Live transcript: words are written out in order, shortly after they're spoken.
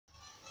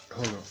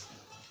Hold on.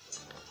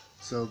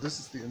 So this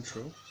is the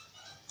intro.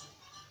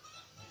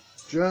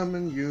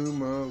 German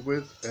humor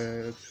with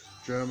Ed.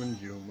 German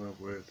humor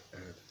with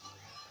Ed.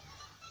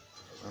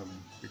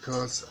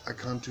 Because I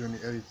can't do any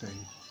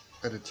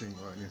editing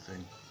or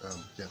anything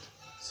yet.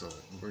 So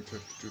I'm going to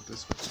have to do it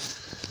this way.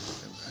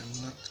 And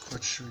I'm not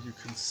quite sure you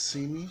can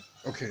see me.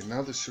 Okay,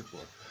 now this should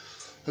work.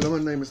 Hello,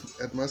 my name is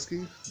Ed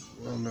Muskie.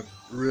 Well, not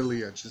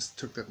really. I just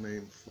took that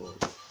name for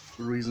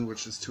a reason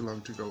which is too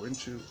long to go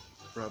into.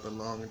 Rather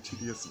long and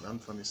tedious and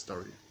unfunny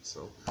story.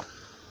 So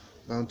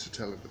bound to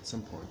tell it at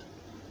some point.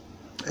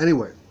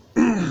 Anyway,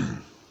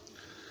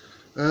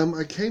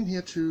 I came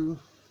here to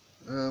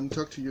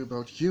talk to you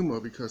about humor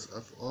because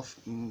I've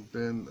often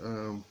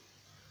been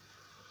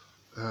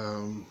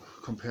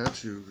compared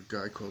to a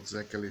guy called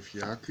Zach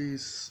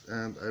Galifianakis,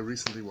 and I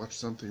recently watched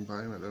something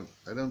by him.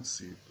 I don't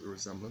see a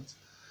resemblance,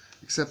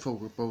 except for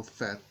we're both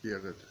fat,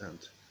 bearded,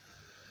 and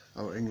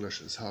our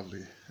English is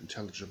hardly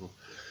intelligible.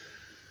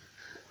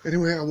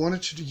 Anyway, I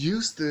wanted to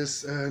use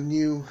this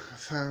new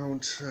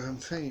found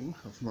fame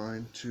of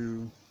mine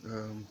to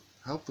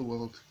help the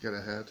world get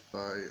ahead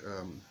by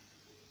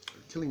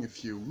killing a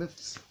few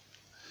myths,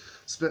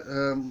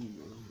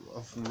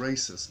 often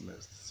racist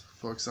myths.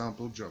 For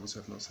example, Germans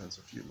have no sense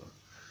of humor.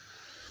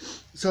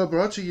 So I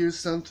brought to you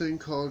something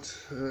called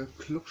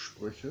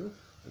Klugsprüche.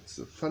 It's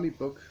a funny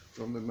book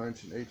from the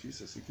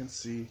 1980s. As you can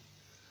see,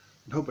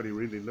 nobody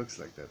really looks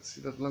like that.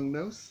 See that long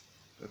nose?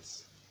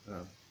 That's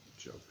a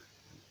joke.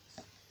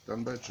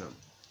 Done by German.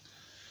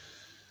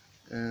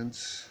 And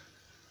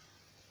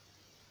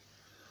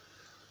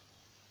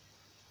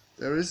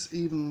there is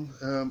even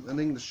an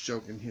English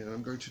joke in here.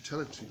 I'm going to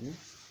tell it to you.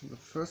 The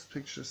first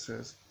picture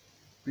says,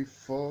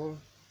 before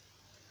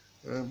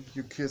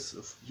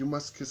you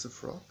must kiss a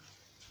frog.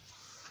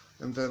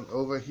 And then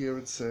over here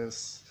it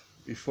says,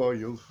 before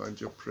you'll find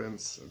your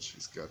prince, and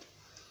she's got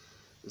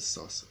a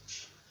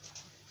sausage.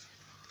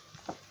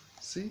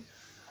 See?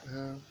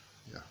 Yeah.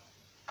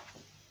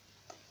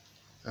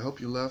 I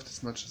hope you laughed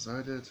as much as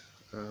I did.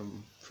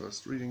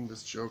 First reading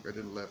this joke, I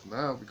didn't laugh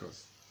now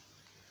because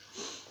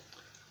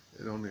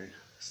it only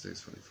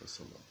stays funny for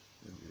so long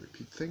when you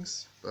repeat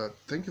things. But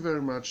thank you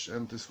very much,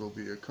 and this will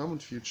be a common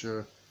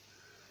feature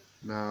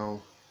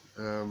now.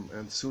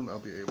 And soon I'll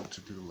be able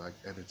to do like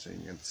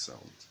editing and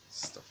sound,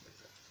 stuff like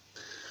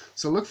that.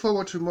 So look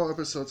forward to more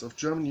episodes of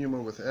German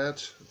Humor with Ed.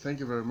 Thank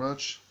you very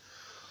much.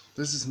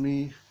 This is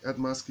me, Ed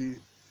Muskie.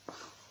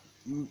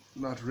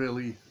 Not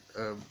really,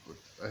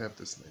 but I have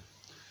this name.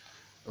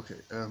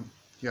 Okay,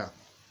 yeah.